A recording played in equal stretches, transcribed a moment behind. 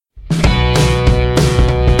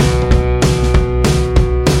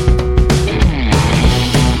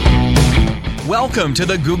Welcome to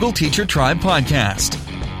the Google Teacher Tribe podcast,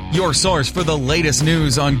 your source for the latest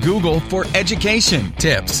news on Google for education,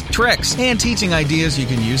 tips, tricks, and teaching ideas you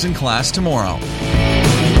can use in class tomorrow.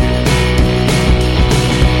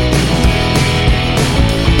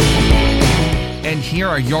 And here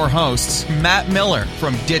are your hosts, Matt Miller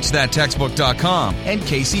from DitchThatTextbook.com and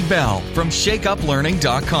Casey Bell from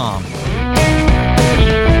ShakeUpLearning.com.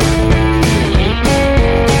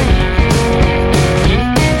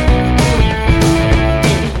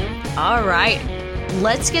 All right,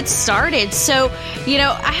 let's get started. So,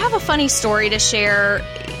 I have a funny story to share.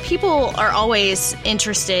 People are always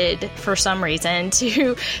interested for some reason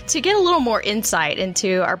to get a little more insight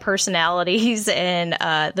into our personalities and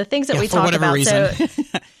the things that we talk about. Reason. So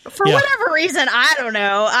for whatever reason, I don't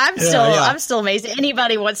know. I'm still amazed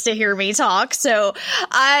anybody wants to hear me talk. So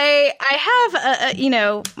I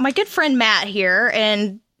have my good friend Matt here,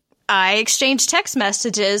 and I exchange text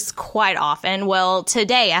messages quite often. Well,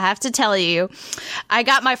 today I have to tell you, I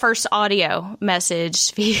got my first audio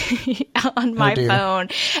message on my phone.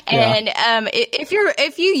 And if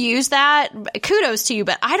you use that, kudos to you.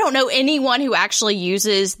 But I don't know anyone who actually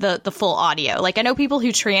uses the full audio. Like, I know people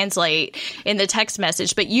who translate in the text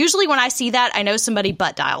message, but usually when I see that, I know somebody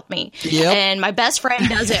butt dialed me. Yep. And my best friend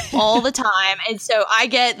does it all the time. And so I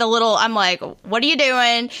get I'm like, what are you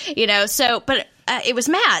doing? But it was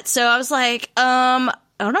Matt. So I was like, I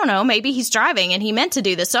don't know, maybe he's driving and he meant to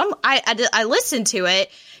do this. So I listened to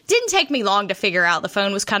it. Didn't take me long to figure out the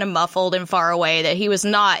phone was kind of muffled and far away, that he was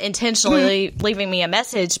not intentionally leaving me a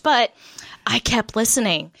message, but I kept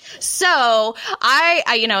listening. So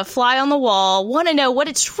I fly on the wall, want to know what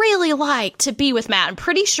it's really like to be with Matt. I'm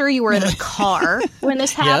pretty sure you were in the car when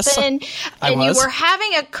this happened. Yes, and you were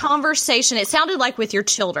having a conversation. It sounded like with your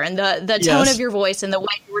children, the tone of your voice and the way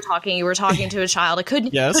you were talking to a child. I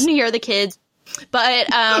couldn't hear the kids. But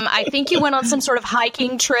I think you went on some sort of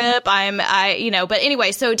hiking trip. But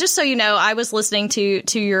anyway, so just so you know, I was listening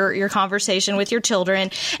to your conversation with your children.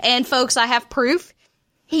 And folks, I have proof.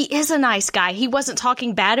 He is a nice guy. He wasn't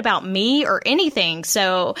talking bad about me or anything.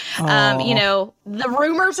 So, the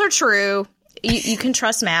rumors are true. You can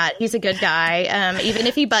trust Matt. He's a good guy, even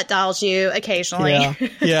if he butt dials you occasionally.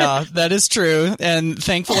 Yeah, that is true. And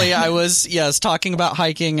thankfully, I was, talking about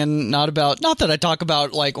hiking and not that I talk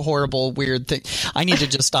about like horrible, weird things. I need to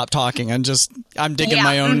just stop talking and I'm digging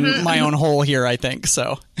my own hole here, I think.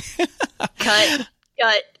 So cut.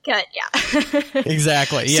 Yeah.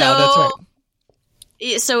 Exactly. Yeah, that's right.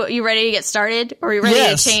 So you ready to get started? Or are you ready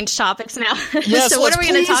to change topics now? Yes, so what are we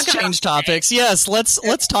going to talk about? Change topics. Yes,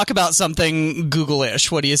 let's talk about something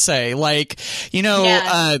Google-ish. What do you say?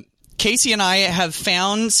 Casey and I have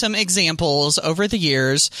found some examples over the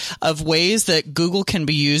years of ways that Google can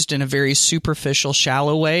be used in a very superficial,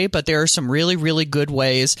 shallow way, but there are some really, really good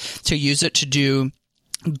ways to use it to do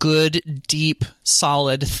good, deep,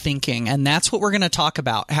 solid thinking. And that's what we're going to talk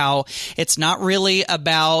about, how it's not really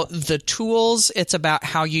about the tools, it's about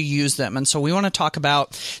how you use them. And so we want to talk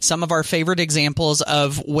about some of our favorite examples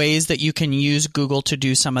of ways that you can use Google to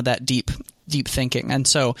do some of that deep thinking. And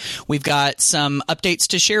so we've got some updates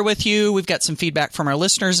to share with you. We've got some feedback from our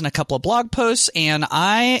listeners and a couple of blog posts. And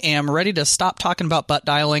I am ready to stop talking about butt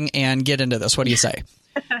dialing and get into this. What do you say?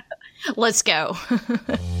 Let's go.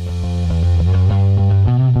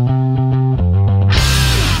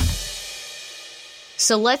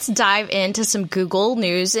 So let's dive into some Google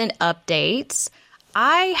news and updates.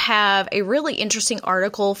 I have a really interesting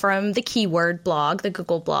article from the Keyword blog, the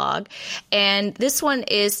Google blog, and this one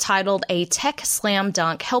is titled A Tech Slam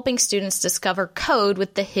Dunk, Helping Students Discover Code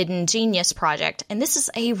with the Hidden Genius Project. And this is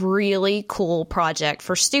a really cool project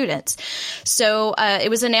for students. So it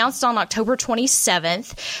was announced on October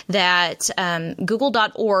 27th that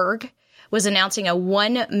Google.org was announcing a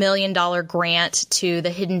 $1 million grant to the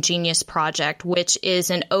Hidden Genius Project, which is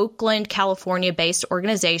an Oakland, California-based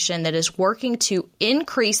organization that is working to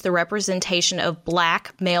increase the representation of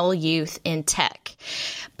Black male youth in tech.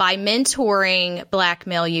 By mentoring Black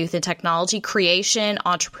male youth in technology creation,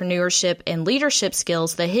 entrepreneurship, and leadership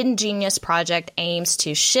skills, the Hidden Genius Project aims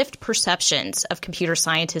to shift perceptions of computer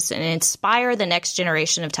scientists and inspire the next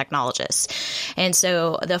generation of technologists. And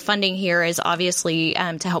so the funding here is obviously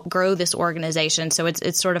to help grow this organization. So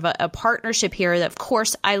it's sort of a partnership here that, of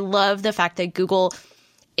course, I love the fact that Google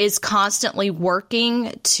is constantly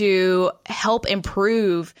working to help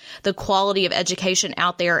improve the quality of education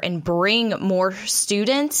out there and bring more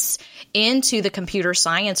students into the computer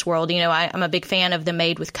science world. You know, I'm a big fan of the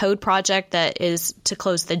Made with Code project that is to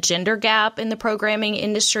close the gender gap in the programming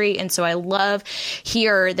industry. And so I love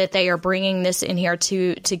here that they are bringing this in here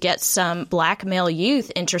to get some Black male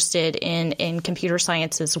youth interested in computer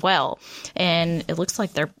science as well. And it looks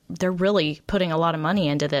like they're really putting a lot of money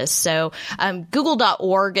into this. So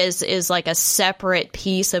Google.org is like a separate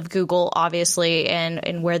piece of Google, obviously,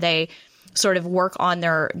 and where they sort of work on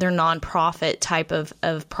their nonprofit type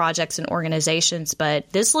of projects and organizations. But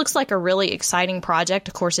this looks like a really exciting project.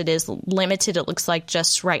 Of course, it is limited, it looks like,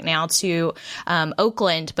 just right now to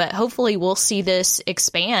Oakland, but hopefully we'll see this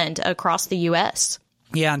expand across the U.S.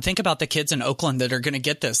 Yeah, and think about the kids in Oakland that are going to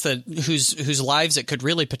get this, whose lives it could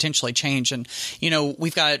really potentially change. And, you know,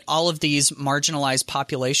 we've got all of these marginalized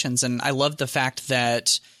populations, and I love the fact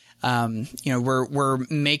that you know, we're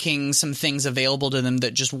making some things available to them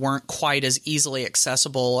that just weren't quite as easily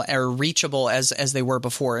accessible or reachable as they were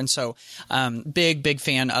before. And so, big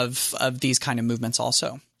fan of these kind of movements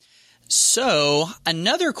also. So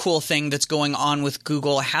another cool thing that's going on with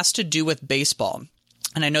Google has to do with baseball.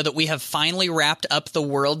 And I know that we have finally wrapped up the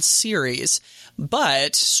World Series,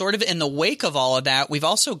 but sort of in the wake of all of that, we've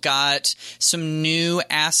also got some new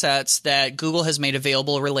assets that Google has made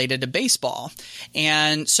available related to baseball.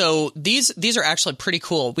 And so these are actually pretty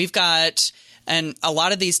cool. We've got, and a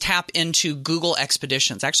lot of these tap into Google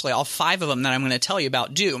Expeditions. Actually, all 5 of them that I'm going to tell you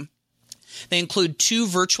about do. They include 2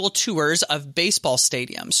 virtual tours of baseball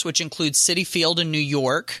stadiums, which include Citi Field in New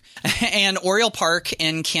York and Oriole Park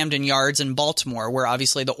in Camden Yards in Baltimore, where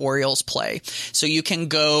obviously the Orioles play. So you can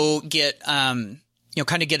go get, kind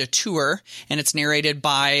of get a tour, and it's narrated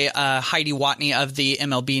by Heidi Watney of the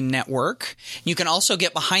MLB Network. You can also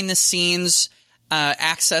get behind the scenes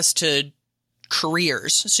access to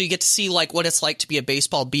careers. So you get to see like what it's like to be a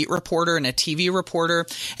baseball beat reporter and a TV reporter.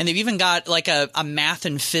 And they've even got like a math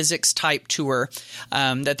and physics type tour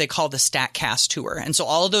that they call the StatCast tour. And so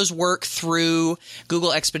all of those work through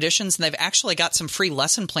Google Expeditions, and they've actually got some free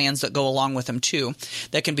lesson plans that go along with them too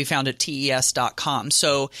that can be found at tes.com.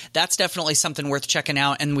 So that's definitely something worth checking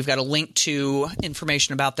out. And we've got a link to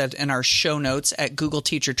information about that in our show notes at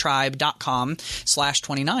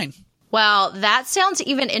googleteachertribe.com/29. Well, that sounds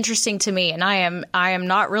even interesting to me, and I am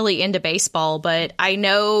not really into baseball, but I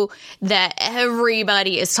know that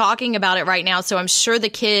everybody is talking about it right now, so I'm sure the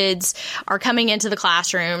kids are coming into the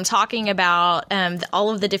classroom talking about all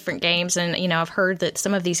of the different games, and you know, I've heard that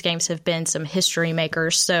some of these games have been some history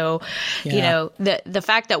makers, so yeah. You know, the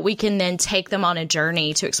fact that we can then take them on a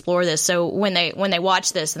journey to explore this, so when they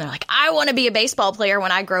watch this and they're like, I want to be a baseball player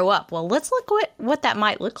when I grow up, well, let's look what that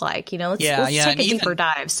might look like, you know, let's take a deeper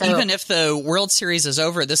dive. So even if the World Series is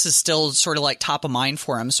over, this is still sort of like top of mind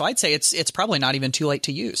for him. So I'd say it's probably not even too late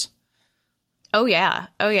to use. Oh, yeah.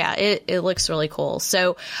 It looks really cool.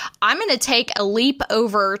 So I'm going to take a leap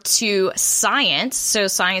over to science. So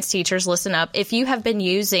science teachers, listen up. If you have been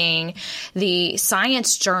using the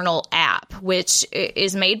Science Journal app, which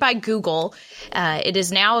is made by Google, it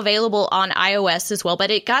is now available on iOS as well,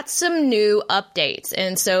 but it got some new updates.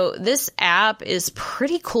 And so this app is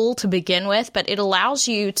pretty cool to begin with, but it allows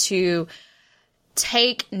you to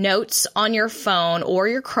take notes on your phone or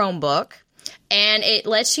your Chromebook, and it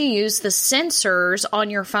lets you use the sensors on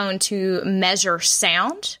your phone to measure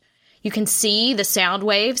sound. You can see the sound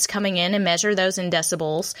waves coming in and measure those in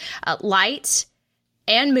decibels, light,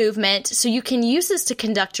 and movement. So you can use this to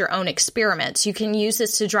conduct your own experiments. You can use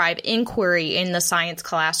this to drive inquiry in the science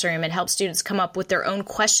classroom and help students come up with their own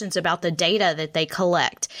questions about the data that they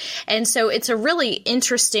collect. And so it's a really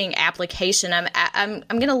interesting application. I'm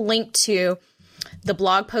going to link to the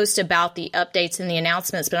blog post about the updates and the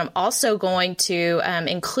announcements, but I'm also going to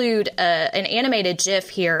include an animated GIF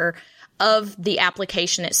here of the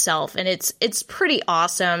application itself, and it's pretty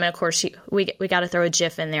awesome. And of course, we got to throw a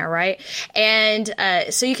GIF in there, right? And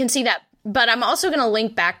so you can see that. But I'm also going to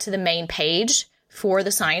link back to the main page for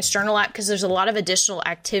the Science Journal app, because there's a lot of additional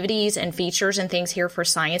activities and features and things here for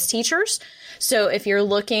science teachers. So if you're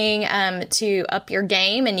looking to up your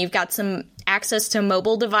game and you've got some access to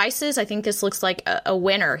mobile devices, I think this looks like a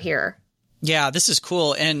winner here. Yeah, this is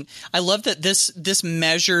cool. And I love that this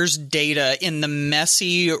measures data in the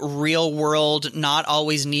messy, real world, not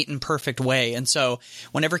always neat and perfect way. And so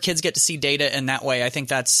whenever kids get to see data in that way, I think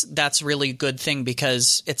that's really a good thing,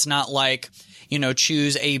 because it's not like, you know,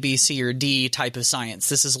 choose A, B, C, or D type of science.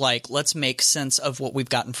 This is like, let's make sense of what we've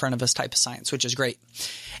got in front of us type of science, which is great.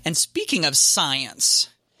 And speaking of science,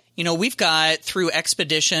 we've got through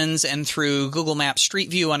expeditions and through Google Maps Street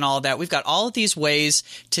View and all of that, we've got all of these ways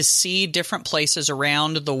to see different places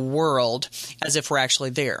around the world as if we're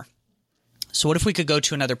actually there. So what if we could go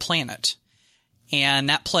to another planet? And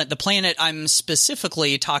the planet I'm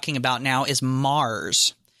specifically talking about now is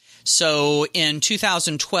Mars. So in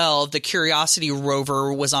 2012, the Curiosity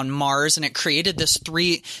rover was on Mars, and it created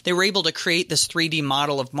they were able to create this 3D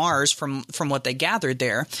model of Mars from what they gathered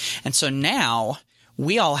there. And so now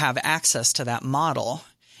we all have access to that model.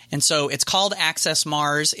 And so it's called Access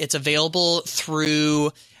Mars. It's available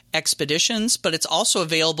through expeditions, but it's also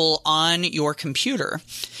available on your computer.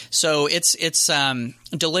 So it's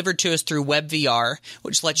delivered to us through WebVR,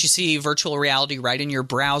 which lets you see virtual reality right in your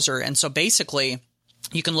browser. And so basically,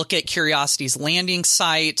 you can look at Curiosity's landing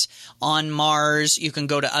site on Mars. You can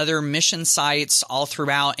go to other mission sites all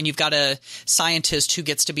throughout, and you've got a scientist who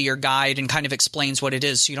gets to be your guide and kind of explains what it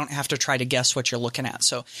is, so you don't have to try to guess what you're looking at.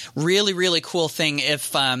 So really, really cool thing.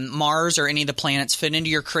 If Mars or any of the planets fit into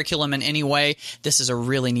your curriculum in any way, this is a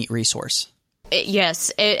really neat resource.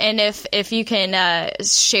 Yes, and if you can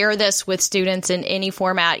share this with students in any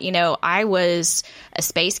format, I was a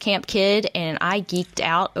space camp kid and I geeked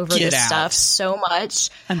out over this stuff so much.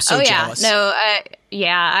 I'm so jealous.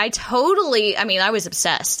 I totally. I mean, I was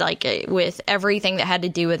obsessed with everything that had to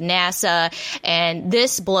do with NASA, and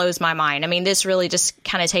this blows my mind. I mean, this really just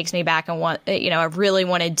kind of takes me back and I really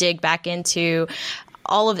want to dig back into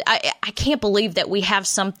all of I can't believe that we have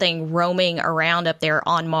something roaming around up there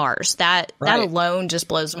on Mars. That alone just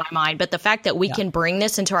blows my mind. But the fact that we can bring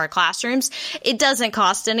this into our classrooms, it doesn't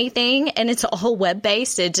cost anything, and it's all web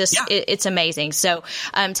based. It's amazing. So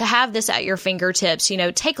to have this at your fingertips,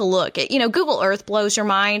 take a look. Google Earth blows your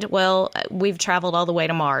mind. Well, we've traveled all the way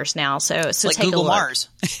to Mars now, so like take Google a look. Mars,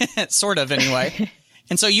 sort of anyway.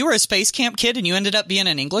 And so you were a space camp kid, and you ended up being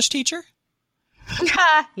an English teacher.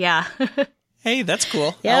 Yeah. Hey, that's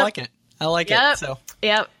cool. Yep. I like it. So.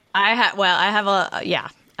 Yep. I have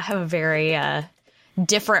a very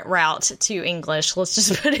different route to English. Let's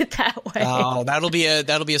just put it that way. Oh, that'll be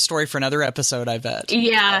a story for another episode, I bet.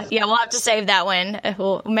 Yeah. We'll have to save that one.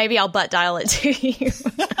 Well, maybe I'll butt dial it to you.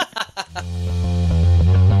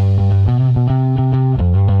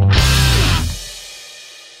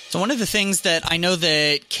 So one of the things that I know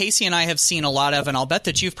that Casey and I have seen a lot of, and I'll bet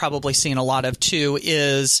that you've probably seen a lot of too,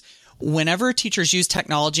 is whenever teachers use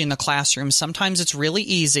technology in the classroom, sometimes it's really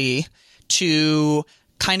easy to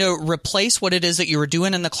kind of replace what it is that you were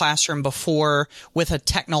doing in the classroom before with a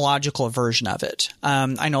technological version of it.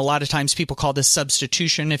 I know a lot of times people call this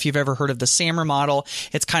substitution. If you've ever heard of the Sammer model,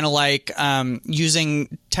 it's kind of like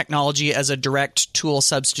using technology as a direct tool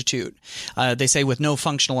substitute. They say with no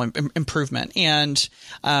functional improvement. And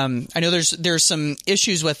I know there's some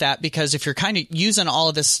issues with that, because if you're kind of using all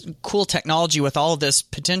of this cool technology with all of this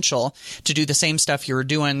potential to do the same stuff you were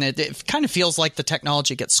doing, it kind of feels like the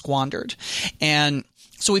technology gets squandered. And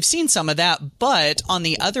so we've seen some of that, but on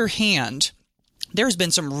the other hand, there's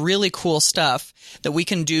been some really cool stuff that we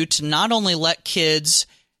can do to not only let kids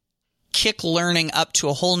kick learning up to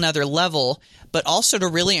a whole nother level, but also to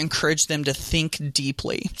really encourage them to think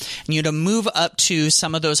deeply, and to move up to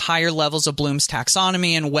some of those higher levels of Bloom's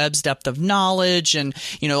taxonomy and Webb's depth of knowledge, and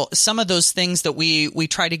some of those things that we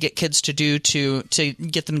try to get kids to do to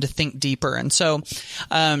get them to think deeper. And so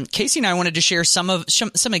Casey and I wanted to share some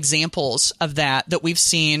examples of that we've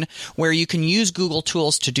seen where you can use Google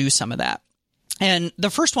tools to do some of that. And the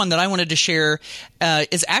first one that I wanted to share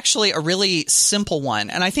is actually a really simple one.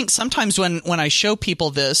 And I think sometimes when I show people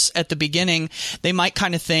this at the beginning, they might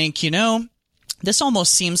kind of think, this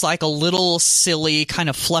almost seems like a little silly, kind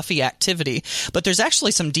of fluffy activity, but there's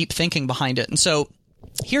actually some deep thinking behind it. And so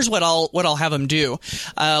here's what I'll have them do.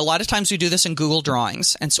 A lot of times we do this in Google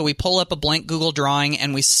Drawings. And so we pull up a blank Google drawing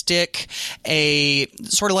and we stick a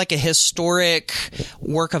sort of like a historic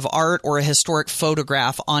work of art or a historic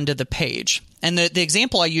photograph onto the page. And the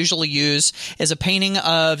example I usually use is a painting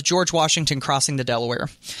of George Washington crossing the Delaware.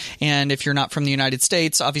 And if you're not from the United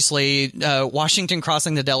States, obviously Washington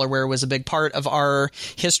crossing the Delaware was a big part of our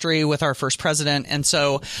history with our first president. And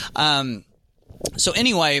so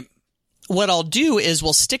anyway, what I'll do is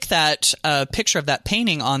we'll stick that picture of that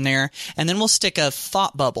painting on there, and then we'll stick a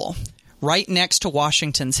thought bubble right next to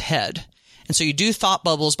Washington's head. And so you do thought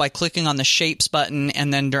bubbles by clicking on the shapes button,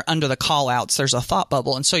 and then under the call outs, there's a thought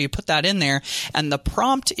bubble. And so you put that in there, and the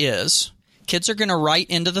prompt is kids are going to write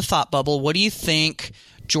into the thought bubble, what do you think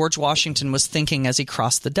George Washington was thinking as he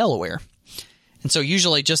crossed the Delaware? And so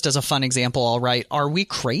usually, just as a fun example, I'll write, are we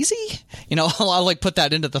crazy? I'll like put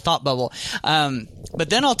that into the thought bubble. But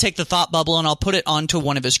then I'll take the thought bubble and I'll put it onto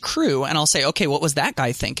one of his crew, and I'll say, okay, what was that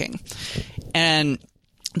guy thinking? And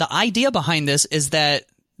the idea behind this is that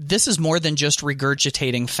this is more than just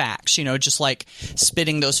regurgitating facts, just like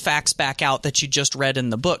spitting those facts back out that you just read in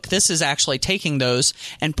the book. This is actually taking those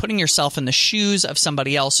and putting yourself in the shoes of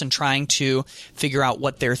somebody else and trying to figure out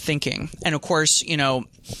what they're thinking. And of course,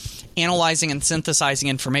 analyzing and synthesizing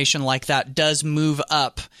information like that does move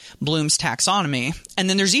up Bloom's taxonomy. And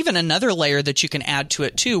then there's even another layer that you can add to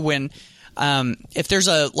it too when if there's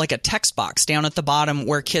a text box down at the bottom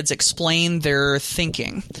where kids explain their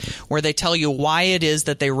thinking, where they tell you why it is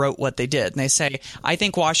that they wrote what they did. And they say, I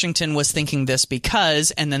think Washington was thinking this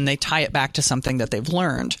because, and then they tie it back to something that they've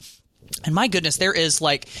learned. And my goodness, there is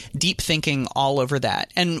deep thinking all over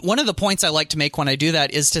that. And one of the points I like to make when I do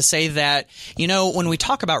that is to say that, when we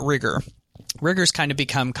talk about rigor's kind of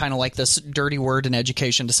become kind of like this dirty word in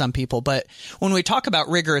education to some people. But when we talk about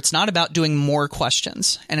rigor, it's not about doing more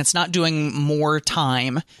questions and it's not doing more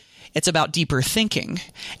time. It's about deeper thinking.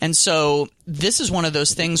 And so this is one of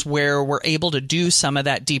those things where we're able to do some of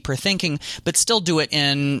that deeper thinking, but still do it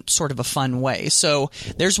in sort of a fun way. So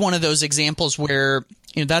there's one of those examples where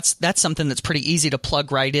that's something that's pretty easy to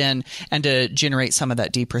plug right in and to generate some of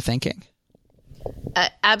that deeper thinking.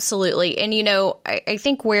 Absolutely. And, I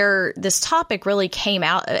think where this topic really came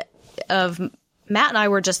out of, Matt and I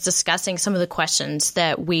were just discussing some of the questions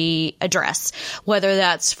that we address, whether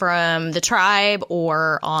that's from the tribe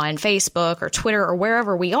or on Facebook or Twitter or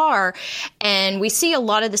wherever we are. And we see a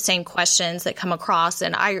lot of the same questions that come across.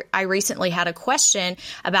 And I recently had a question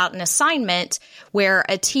about an assignment where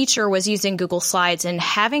a teacher was using Google Slides and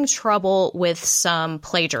having trouble with some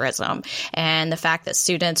plagiarism and the fact that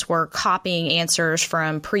students were copying answers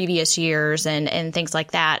from previous years and things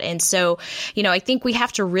like that. And so, I think we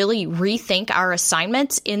have to really rethink our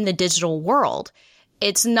assignments in the digital world.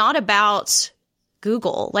 It's not about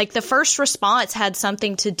Google. The first response had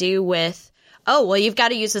something to do with, oh, well, you've got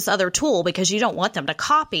to use this other tool because you don't want them to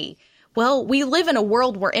copy. Well, we live in a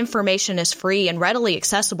world where information is free and readily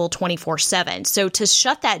accessible 24/7. So to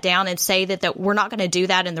shut that down and say that we're not going to do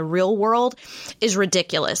that in the real world is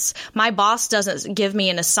ridiculous. My boss doesn't give me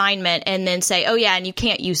an assignment and then say, oh, yeah, and you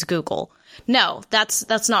can't use Google. No,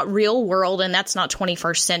 that's not real world and that's not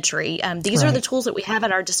 21st century. These are the tools that we have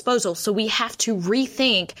at our disposal. So we have to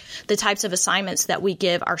rethink the types of assignments that we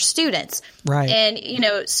give our students. Right.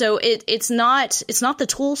 And, so it's not the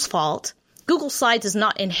tool's fault. Google Slides is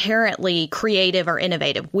not inherently creative or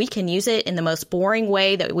innovative. We can use it in the most boring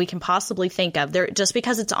way that we can possibly think of. Just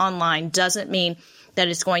because it's online doesn't mean that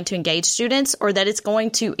it's going to engage students or that it's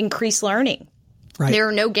going to increase learning. Right. There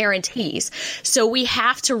are no guarantees. So we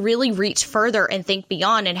have to really reach further and think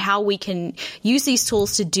beyond and how we can use these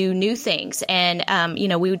tools to do new things. And,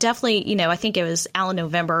 we would definitely, I think it was Alan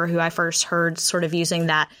November who I first heard sort of using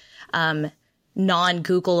that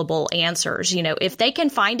non-Googleable answers. If they can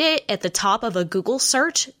find it at the top of a Google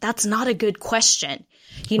search, that's not a good question.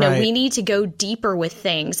 We need to go deeper with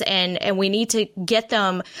things and we need to get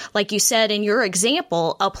them, like you said in your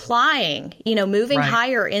example, applying, moving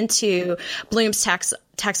higher into Bloom's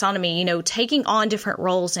taxonomy, taking on different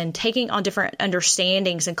roles and taking on different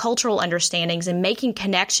understandings and cultural understandings and making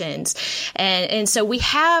connections. And so we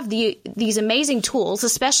have these amazing tools,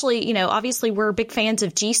 especially, obviously we're big fans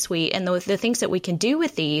of GSuite and the things that we can do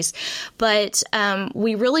with these, but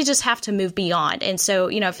we really just have to move beyond. And so,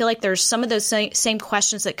 I feel like there's some of those same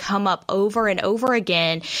questions that come up over and over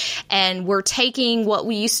again, and we're taking what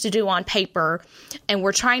we used to do on paper and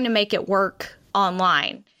we're trying to make it work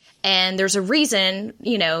online. And there's a reason,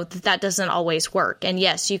 that doesn't always work. And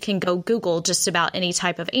yes, you can go Google just about any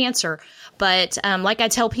type of answer. But like I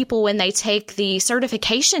tell people when they take the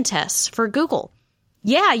certification tests for Google,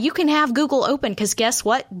 yeah, you can have Google open because guess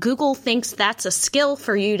what? Google thinks that's a skill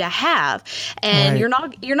for you to have. And you're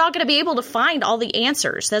not going to be able to find all the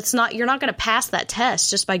answers. You're not going to pass that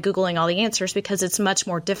test just by Googling all the answers because it's much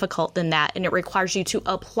more difficult than that. And it requires you to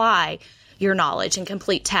apply your knowledge and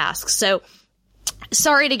complete tasks. So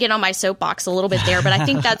sorry to get on my soapbox a little bit there, but I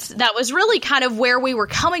think that was really kind of where we were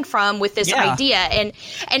coming from with this idea. And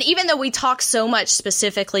even though we talk so much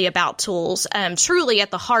specifically about tools, truly at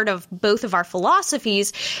the heart of both of our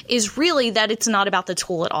philosophies is really that it's not about the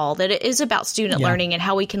tool at all, that it is about student learning and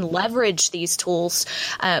how we can leverage these tools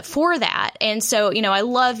for that. And so, I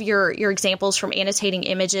love your examples from annotating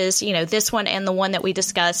images, this one and the one that we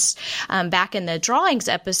discussed back in the drawings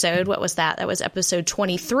episode. What was that? That was episode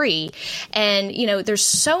 23. And, there's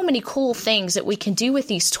so many cool things that we can do with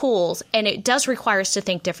these tools, and it does require us to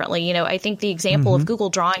think differently. I think the example of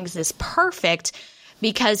Google Drawings is perfect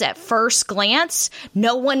because at first glance,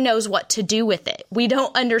 no one knows what to do with it. We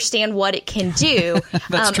don't understand what it can do.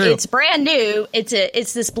 That's true. It's brand new.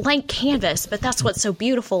 It's this blank canvas, but that's what's so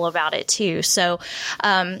beautiful about it too. So,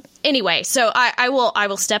 anyway, so I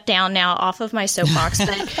will step down now off of my soapbox,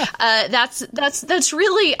 but that's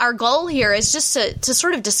really our goal here, is just to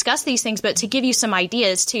sort of discuss these things, but to give you some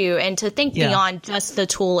ideas too, and to think beyond just the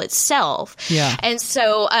tool itself. Yeah. And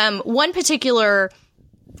so one particular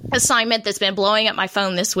assignment that's been blowing up my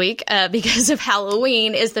phone this week because of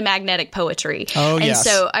Halloween is the magnetic poetry. Oh, and yes.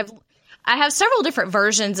 So I have several different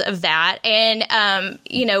versions of that, and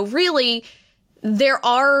really, there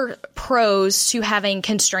are pros to having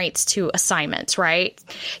constraints to assignments, right?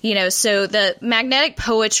 So the magnetic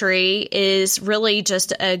poetry is really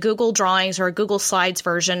just a Google Drawings or a Google Slides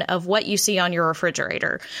version of what you see on your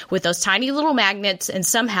refrigerator, with those tiny little magnets and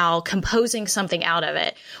somehow composing something out of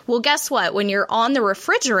it. Well, guess what? When you're on the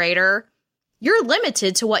refrigerator, you're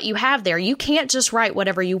limited to what you have there. You can't just write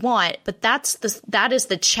whatever you want, but that is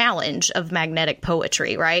the challenge of magnetic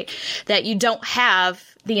poetry, right? That you don't have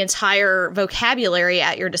the entire vocabulary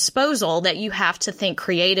at your disposal, that you have to think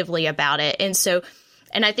creatively about it. And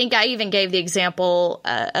I think I even gave the example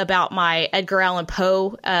about my Edgar Allan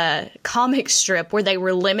Poe comic strip, where they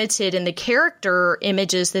were limited in the character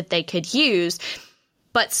images that they could use.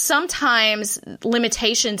 But sometimes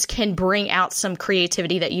limitations can bring out some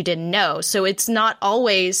creativity that you didn't know. So it's not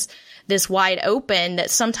always this wide open, that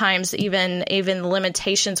sometimes even the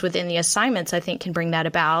limitations within the assignments, I think, can bring that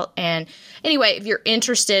about. And anyway, if you're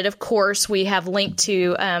interested, of course, we have linked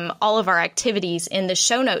to all of our activities in the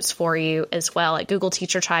show notes for you as well at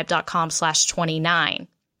googleteachertribe.com/29.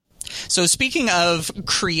 So speaking of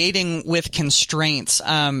creating with constraints,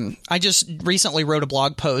 I just recently wrote a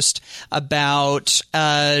blog post about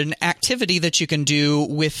an activity that you can do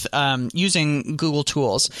with using Google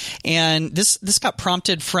tools. And this got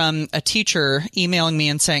prompted from a teacher emailing me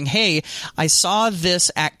and saying, hey, I saw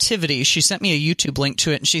this activity. She sent me a YouTube link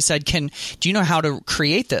to it, and she said, do you know how to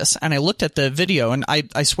create this? And I looked at the video, and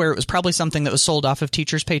I swear it was probably something that was sold off of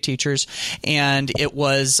Teachers Pay Teachers. And it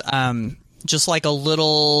was just like a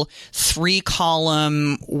little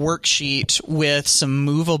 3-column worksheet with some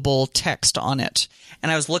movable text on it.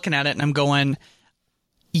 And I was looking at it and I'm going,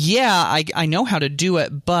 yeah, I know how to do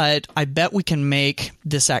it, but I bet we can make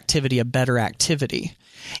this activity a better activity.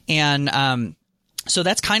 And so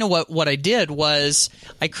that's kind of what I did. Was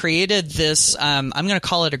I created this, I'm going to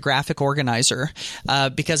call it a graphic organizer,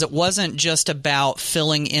 because it wasn't just about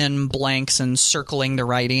filling in blanks and circling the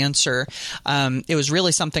right answer. It was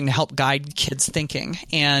really something to help guide kids' thinking.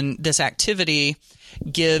 And this activity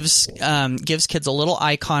gives kids a little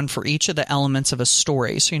icon for each of the elements of a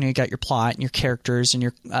story. So, you got your plot and your characters and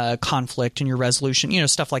your conflict and your resolution,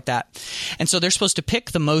 stuff like that. And so they're supposed to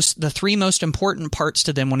pick the 3 most important parts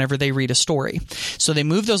to them whenever they read a story. So they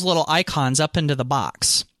move those little icons up into the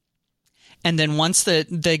box. And then once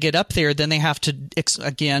they get up there, then they have to,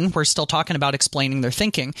 again, we're still talking about explaining their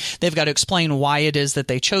thinking. They've got to explain why it is that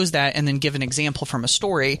they chose that, and then give an example from a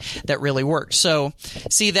story that really worked. So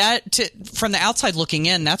see that from the outside looking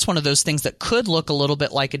in, that's one of those things that could look a little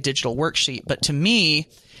bit like a digital worksheet. But to me,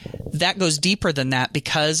 that goes deeper than that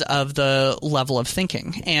because of the level of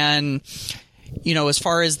thinking. And, as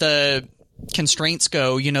far as the constraints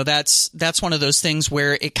go, that's one of those things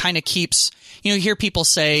where it kind of keeps, you hear people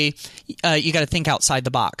say, you got to think outside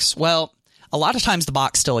the box. Well, a lot of times the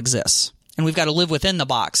box still exists, and we've got to live within the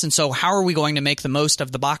box. And so how are we going to make the most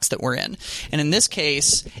of the box that we're in? And in this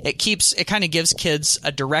case, it kind of gives kids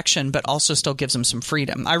a direction, but also still gives them some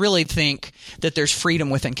freedom. I really think that there's freedom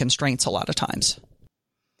within constraints a lot of times.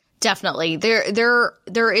 Definitely.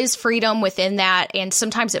 There is freedom within that, and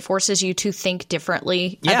sometimes it forces you to think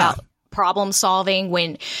differently about problem solving,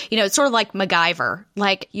 when it's sort of like MacGyver.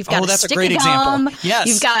 Like, you've got a stick of gum, yes,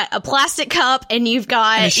 you've got a plastic cup, and you've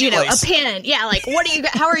got a pen. Yeah, like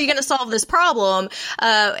how are you going to solve this problem?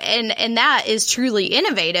 And that is truly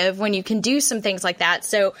innovative when you can do some things like that.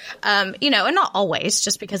 So and not always,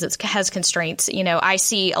 just because it has constraints. I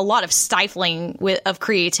see a lot of stifling of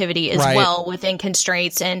creativity as well within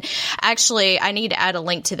constraints. And actually, I need to add a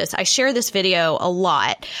link to this. I share this video a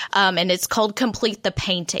lot, and it's called Complete the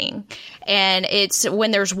Painting. And it's when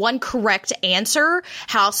there's one correct answer,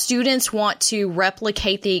 how students want to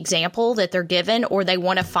replicate the example that they're given, or they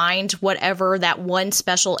want to find whatever that one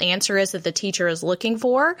special answer is that the teacher is looking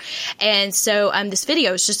for. And so this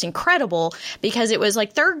video is just incredible, because it was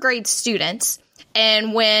like 3rd grade students.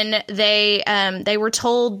 And when they were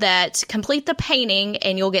told that complete the painting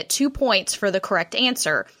and you'll get 2 points for the correct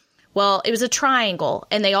answer. Well, it was a triangle,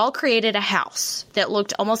 and they all created a house that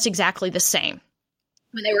looked almost exactly the same.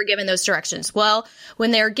 when they were given those directions? Well,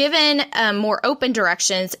 when they were given more open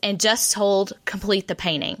directions and just told complete the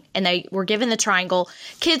painting, and they were given the triangle,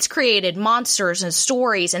 kids created monsters and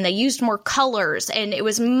stories, and they used more colors, and it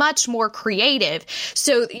was much more creative.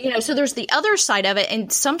 So, so there's the other side of it.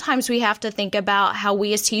 And sometimes we have to think about how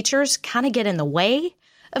we as teachers kind of get in the way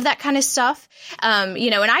of that kind of stuff. And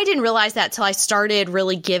I didn't realize that till I started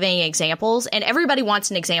really giving examples, and everybody wants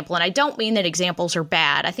an example. And I don't mean that examples are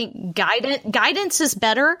bad. I think guidance is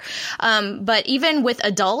better. But even with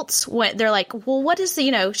adults, when they're like, well, what is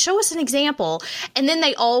show us an example. And then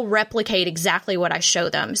they all replicate exactly what I show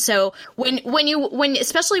them. So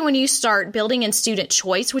especially when you start building in student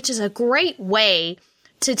choice, which is a great way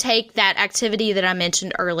to take that activity that I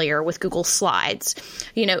mentioned earlier with Google Slides.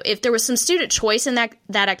 If there was some student choice in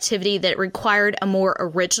that activity that required a more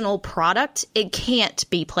original product, it can't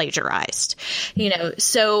be plagiarized.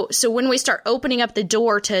 So when we start opening up the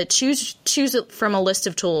door to choose it from a list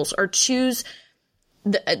of tools, or choose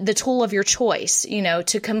the tool of your choice,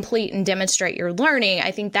 to complete and demonstrate your learning, I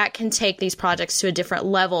think that can take these projects to a different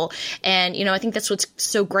level. And, I think that's what's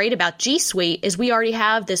so great about GSuite is we already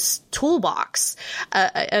have this toolbox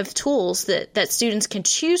of tools that students can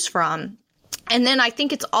choose from. And then I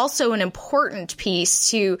think it's also an important piece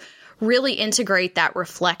to really integrate that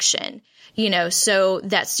reflection. So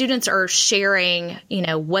that students are sharing,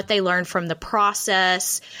 what they learned from the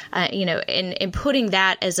process, and putting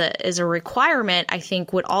that as a requirement, I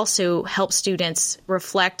think would also help students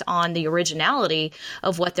reflect on the originality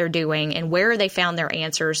of what they're doing and where they found their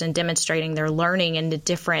answers, and demonstrating their learning in a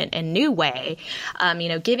different and new way,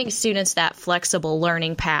 giving students that flexible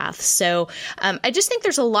learning path. So I just think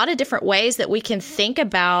there's a lot of different ways that we can think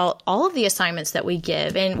about all of the assignments that we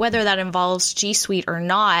give, and whether that involves G Suite or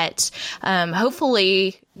not.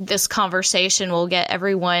 Hopefully this conversation will get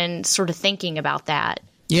everyone sort of thinking about that.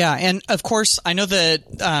 Yeah. And of course, I know that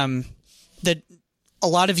that a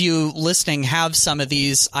lot of you listening have some of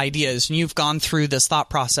these ideas, and you've gone through this thought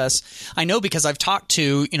process. I know because I've talked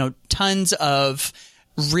to, tons of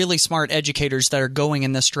really smart educators that are going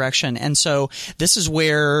in this direction. And so this is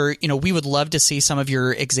where, we would love to see some of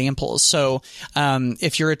your examples. So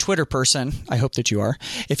if you're a Twitter person, I hope that you are.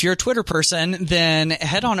 If you're a Twitter person, then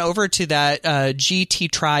head on over to that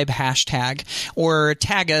GT Tribe hashtag, or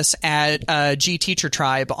tag us at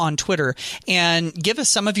GTeacherTribe on Twitter, and give us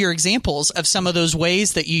some of your examples of some of those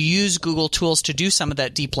ways that you use Google tools to do some of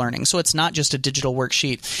that deep learning. So it's not just a digital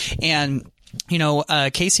worksheet. And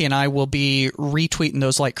Casey and I will be retweeting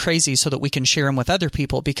those like crazy so that we can share them with other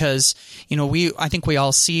people, because, I think we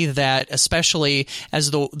all see that, especially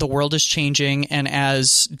as the world is changing and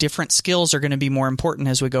as different skills are going to be more important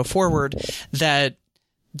as we go forward, that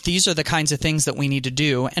these are the kinds of things that we need to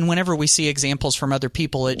do. And whenever we see examples from other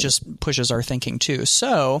people, it just pushes our thinking too.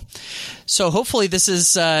 So hopefully this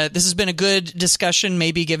has been a good discussion,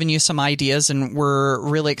 maybe giving you some ideas, and we're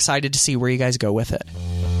really excited to see where you guys go with it.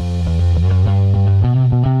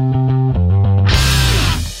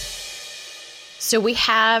 So we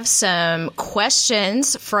have some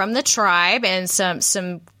questions from the tribe and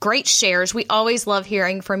some great shares. We always love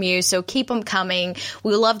hearing from you, so keep them coming.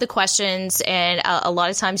 We love the questions, and a lot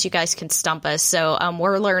of times you guys can stump us. So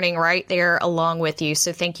we're learning right there along with you,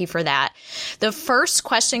 so thank you for that. The first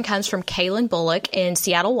question comes from Kaylin Bullock in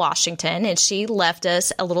Seattle, Washington, and she left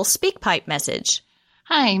us a little SpeakPipe message.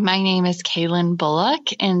 Hi, my name is Kaylin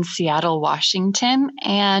Bullock in Seattle, Washington,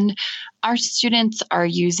 and our students are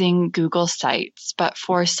using Google Sites, but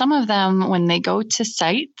for some of them, when they go to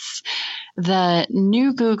Sites, the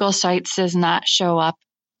new Google Sites does not show up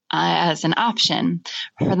as an option.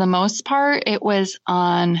 For the most part, it was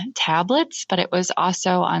on tablets, but it was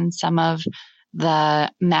also on some of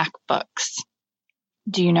the MacBooks.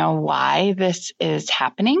 Do you know why this is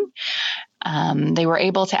happening? They were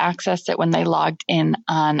able to access it when they logged in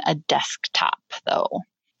on a desktop, though.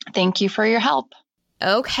 Thank you for your help.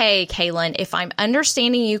 Okay, Kaylin, if I'm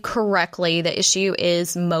understanding you correctly, the issue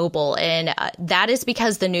is mobile, and that is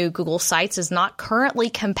because the new Google Sites is not currently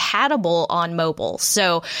compatible on mobile.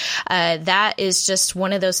 So that is just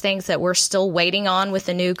one of those things that we're still waiting on with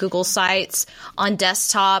the new Google Sites. On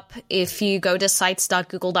desktop, if you go to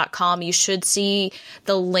sites.google.com, you should see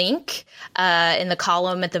the link in the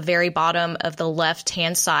column at the very bottom of the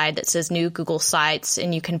left-hand side that says new Google Sites,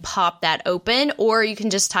 and you can pop that open, or you can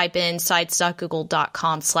just type in sites.google.com/new.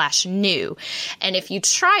 And if you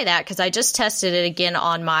try that, because I just tested it again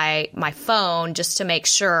on my phone just to make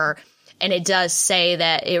sure, and it does say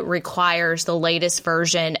that it requires the latest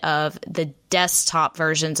version of the desktop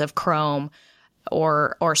versions of Chrome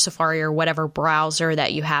or Safari or whatever browser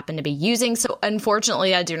that you happen to be using. So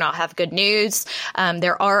unfortunately, I do not have good news.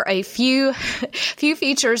 There are a few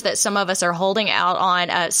features that some of us are holding out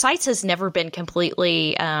on. Sites has never been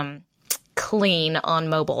completely clean on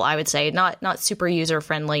mobile, I would say. Not super user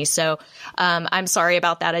friendly. So I'm sorry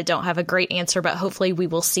about that. I don't have a great answer, but hopefully we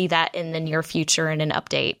will see that in the near future in an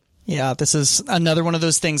update. Yeah, this is another one of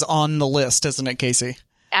those things on the list, isn't it, Casey?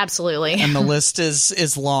 Absolutely. And the list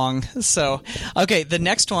is long. So, okay, the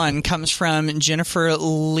next one comes from Jennifer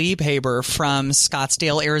Liebhaber from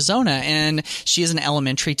Scottsdale, Arizona. And she is an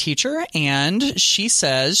elementary teacher. And she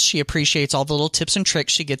says she appreciates all the little tips and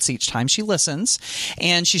tricks she gets each time she listens.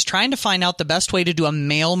 And she's trying to find out the best way to do a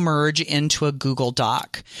mail merge into a Google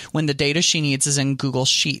Doc when the data she needs is in Google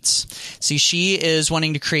Sheets. See, she is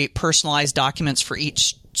wanting to create personalized documents for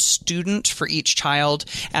each student, for each child,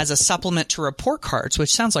 as a supplement to report cards,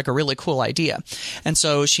 which sounds like a really cool idea. And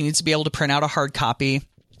so she needs to be able to print out a hard copy.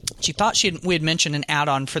 She thought we had mentioned an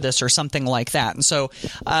add-on for this or something like that. And so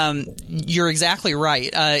you're exactly right.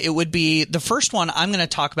 It would be the first one I'm going to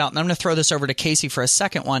talk about, and I'm going to throw this over to Casey for a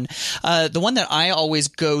second one. The one that I always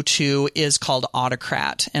go to is called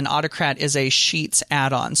Autocrat, and Autocrat is a Sheets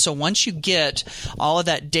add-on. So once you get all of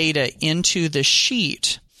that data into the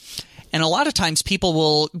sheet, and a lot of times people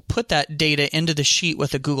will put that data into the sheet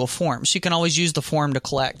with a Google form. So you can always use the form to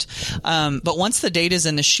collect. But once the data is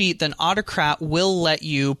in the sheet, then Autocrat will let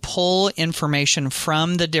you pull information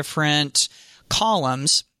from the different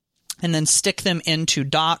columns and then stick them into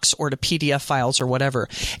docs or to PDF files or whatever.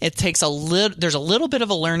 It takes there's a little bit of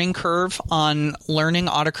a learning curve on learning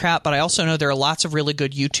Autocrat, but I also know there are lots of really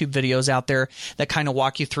good YouTube videos out there that kind of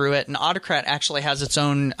walk you through it. And Autocrat actually has its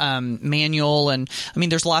own manual, and I mean,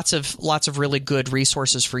 there's lots of really good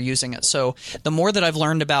resources for using it. So the more that I've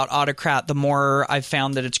learned about Autocrat, the more I've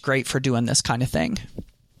found that it's great for doing this kind of thing.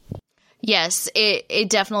 Yes,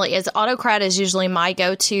 it definitely is. Autocrat is usually my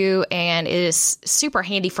go-to, and it is super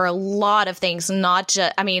handy for a lot of things, not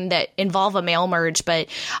just, that involve a mail merge, but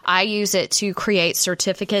I use it to create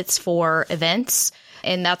certificates for events.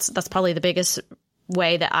 And that's probably the biggest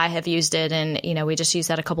way that I have used it. And, we just used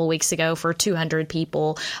that a couple of weeks ago for 200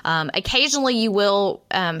 people. Occasionally you will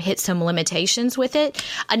hit some limitations with it.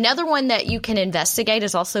 Another one that you can investigate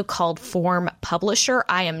is also called Form Publisher.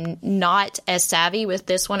 I am not as savvy with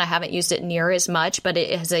this one. I haven't used it near as much, but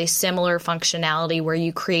it has a similar functionality where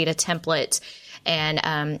you create a template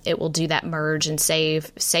and it will do that merge and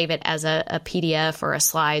save it as a PDF or a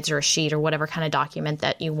slides or a sheet or whatever kind of document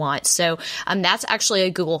that you want. So that's actually a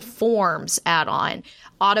Google Forms add-on.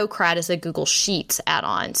 Autocrat is a Google Sheets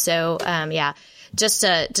add-on. So just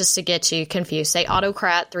to get you confused, say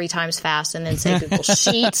Autocrat 3 times fast and then say Google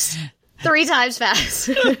Sheets 3 times fast.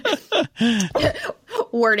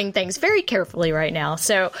 Wording things very carefully right now.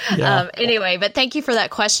 So anyway, but thank you for that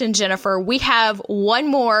question, Jennifer. We have one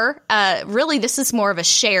more. Really, this is more of a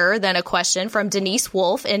share than a question from Denise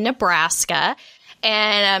Wolf in Nebraska.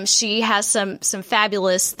 And she has some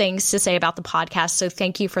fabulous things to say about the podcast. So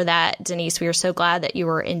thank you for that, Denise. We are so glad that you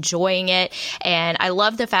were enjoying it. And I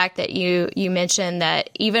love the fact that you mentioned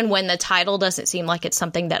that even when the title doesn't seem like it's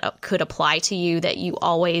something that could apply to you, that you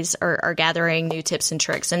always are gathering new tips and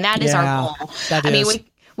tricks. And that is our goal.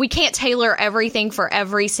 We can't tailor everything for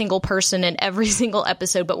every single person in every single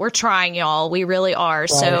episode, but we're trying, y'all. We really are.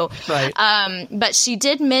 Right. But she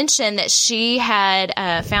did mention that she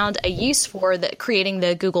had found a use for creating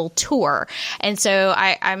the Google Tour. And so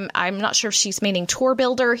I'm not sure if she's meaning Tour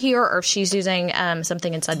Builder here or if she's using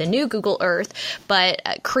something inside the new Google Earth, but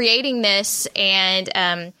creating this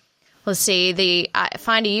and let's see,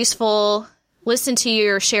 find a useful... Listened to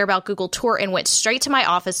your share about Google Tour and went straight to my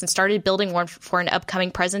office and started building one for an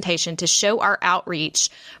upcoming presentation to show our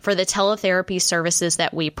outreach for the teletherapy services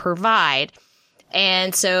that we provide.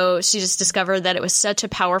 And so she just discovered that it was such a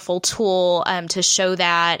powerful tool to show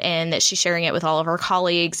that, and that she's sharing it with all of her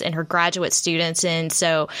colleagues and her graduate students. And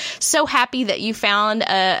so happy that you found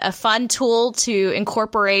a fun tool to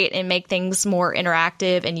incorporate and make things more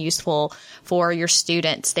interactive and useful for your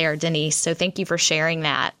students there, Denise. So thank you for sharing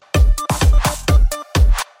that.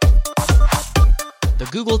 The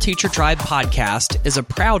Google Teacher Tribe podcast is a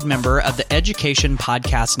proud member of the Education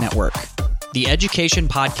Podcast Network. The Education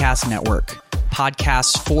Podcast Network.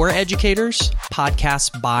 Podcasts for educators,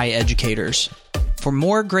 podcasts by educators. For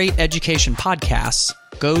more great education podcasts,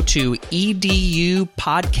 go to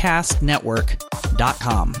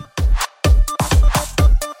edupodcastnetwork.com.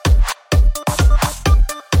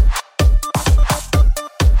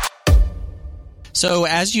 So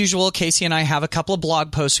as usual, Casey and I have a couple of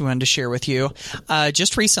blog posts we wanted to share with you.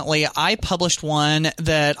 Just recently, I published one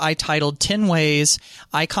that I titled 10 Ways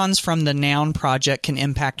Icons from the Noun Project Can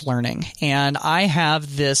Impact Learning. And I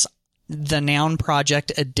have the Noun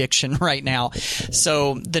Project addiction right now.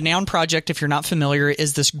 So the Noun Project, if you're not familiar,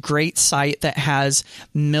 is this great site that has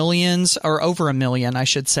millions, or over a million, I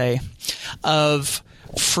should say, of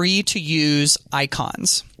free to use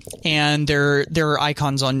icons. And there are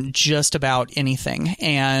icons on just about anything.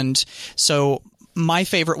 And so my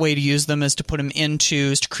favorite way to use them is to put them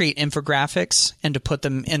is to create infographics and to put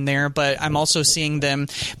them in there. But I'm also seeing them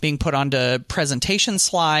being put onto presentation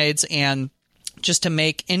slides and just to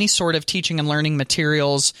make any sort of teaching and learning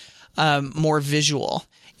materials more visual.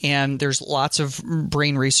 And there's lots of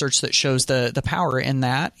brain research that shows the power in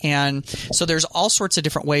that. And so there's all sorts of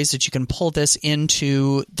different ways that you can pull this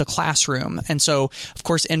into the classroom. And so, of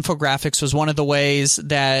course, infographics was one of the ways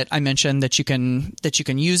that I mentioned that you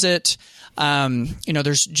can use it.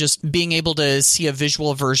 There's just being able to see a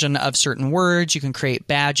visual version of certain words. You can create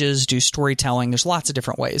badges, do storytelling. There's lots of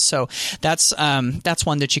different ways. So that's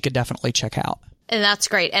one that you could definitely check out. And that's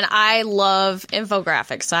great. And I love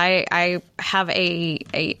infographics. I have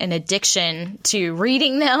an addiction to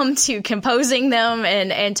reading them, to composing them,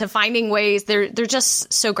 and to finding ways. They're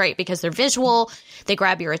just so great because they're visual. They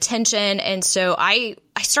grab your attention. And so I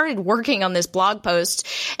started working on this blog post,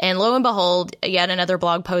 and lo and behold, yet another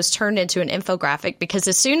blog post turned into an infographic, because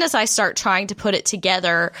as soon as I start trying to put it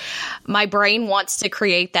together, my brain wants to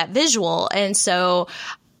create that visual. And so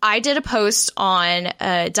I did a post on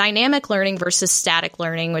dynamic learning versus static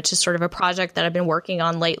learning, which is sort of a project that I've been working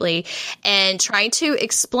on lately, and trying to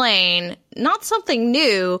explain not something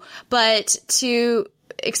new, but to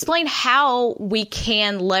explain how we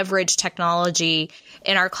can leverage technology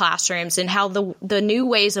in our classrooms and how the new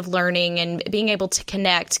ways of learning and being able to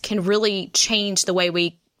connect can really change the way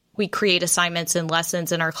we create assignments and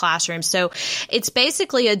lessons in our classrooms. So it's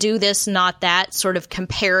basically a do this, not that sort of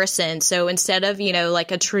comparison. So instead of,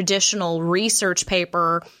 like a traditional research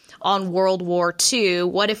paper on World War II,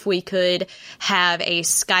 what if we could have a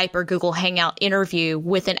Skype or Google Hangout interview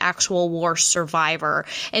with an actual war survivor,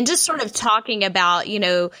 and just sort of talking about,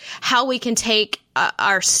 how we can take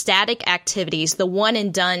our static activities, the one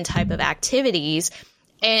and done type of activities,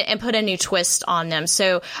 and put a new twist on them.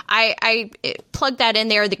 So I plugged that in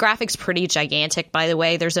there. The graphic's pretty gigantic, by the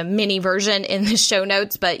way. There's a mini version in the show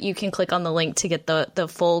notes, but you can click on the link to get the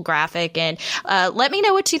full graphic. And let me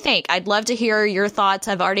know what you think. I'd love to hear your thoughts.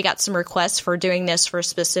 I've already got some requests for doing this for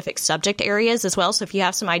specific subject areas as well. So if you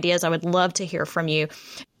have some ideas, I would love to hear from you.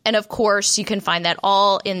 And of course, you can find that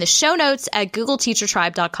all in the show notes at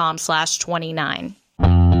googleteachertribe.com/29.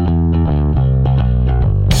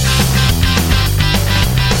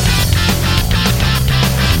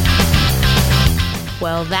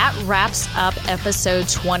 Well, that wraps up episode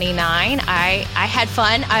 29. I had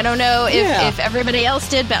fun. I don't know if everybody else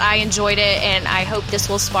did, but I enjoyed it, and I hope this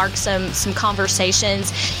will spark some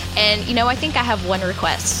conversations. And, I think I have one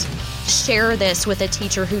request. Share this with a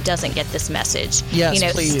teacher who doesn't get this message. Yes,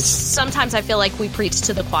 please. Sometimes I feel like we preach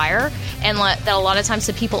to the choir, and that a lot of times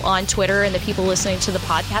the people on Twitter and the people listening to the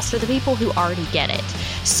podcast are the people who already get it.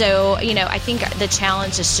 So, I think the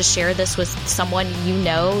challenge is to share this with someone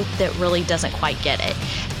that really doesn't quite get it.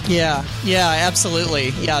 Yeah,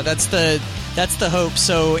 absolutely. Yeah, that's the hope.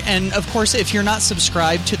 So, and of course, if you're not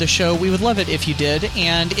subscribed to the show, we would love it if you did.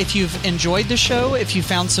 And if you've enjoyed the show, if you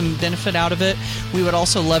found some benefit out of it, we would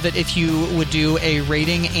also love it if you would do a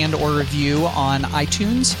rating and or review on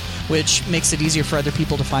iTunes, which makes it easier for other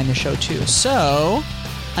people to find the show too. So,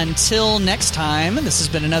 until next time, this has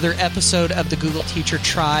been another episode of the Google Teacher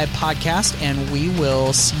Tribe podcast, and we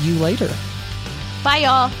will see you later. Bye,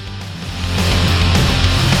 y'all.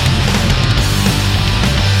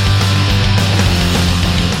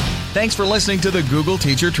 Thanks for listening to the Google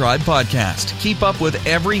Teacher Tribe podcast. Keep up with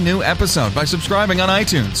every new episode by subscribing on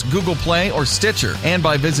iTunes, Google Play, or Stitcher, and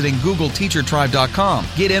by visiting googleteachertribe.com.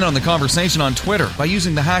 Get in on the conversation on Twitter by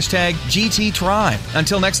using the hashtag GTTribe.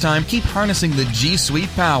 Until next time, keep harnessing the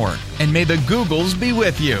GSuite power, and may the Googles be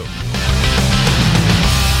with you.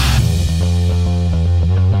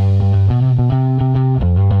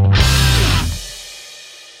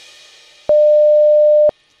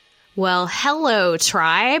 Well, hello,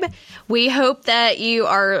 Tribe. We hope that you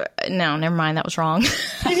are... No, never mind. That was wrong.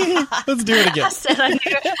 Let's do it again. I said I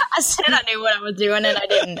knew what I was doing, and I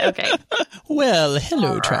didn't. Okay. Well,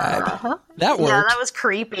 hello, Tribe. That worked. Yeah, that was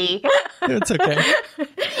creepy. It's okay.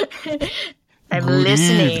 I'm Good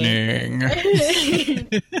listening. Evening.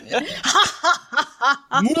 Yeah.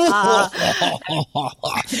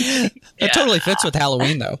 It totally fits with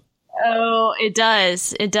Halloween, though. Oh, know, it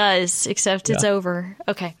does. It does, except it's over.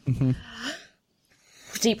 Okay. Mm-hmm.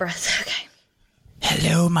 Deep breath. Okay.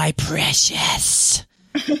 Hello, my precious.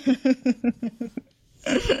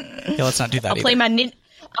 Let's not do that. I'll play my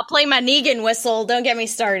Negan whistle. Don't get me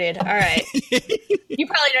started. All right. You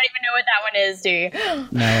probably don't even know what that one is, do you?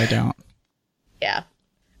 No, I don't. Yeah.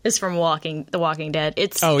 It's from The Walking Dead.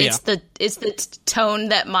 It's the tone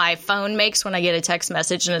that my phone makes when I get a text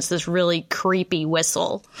message, and it's this really creepy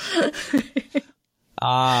whistle.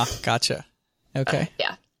 Gotcha. Okay.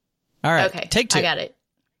 Yeah. All right. Okay. Take 2. I got it.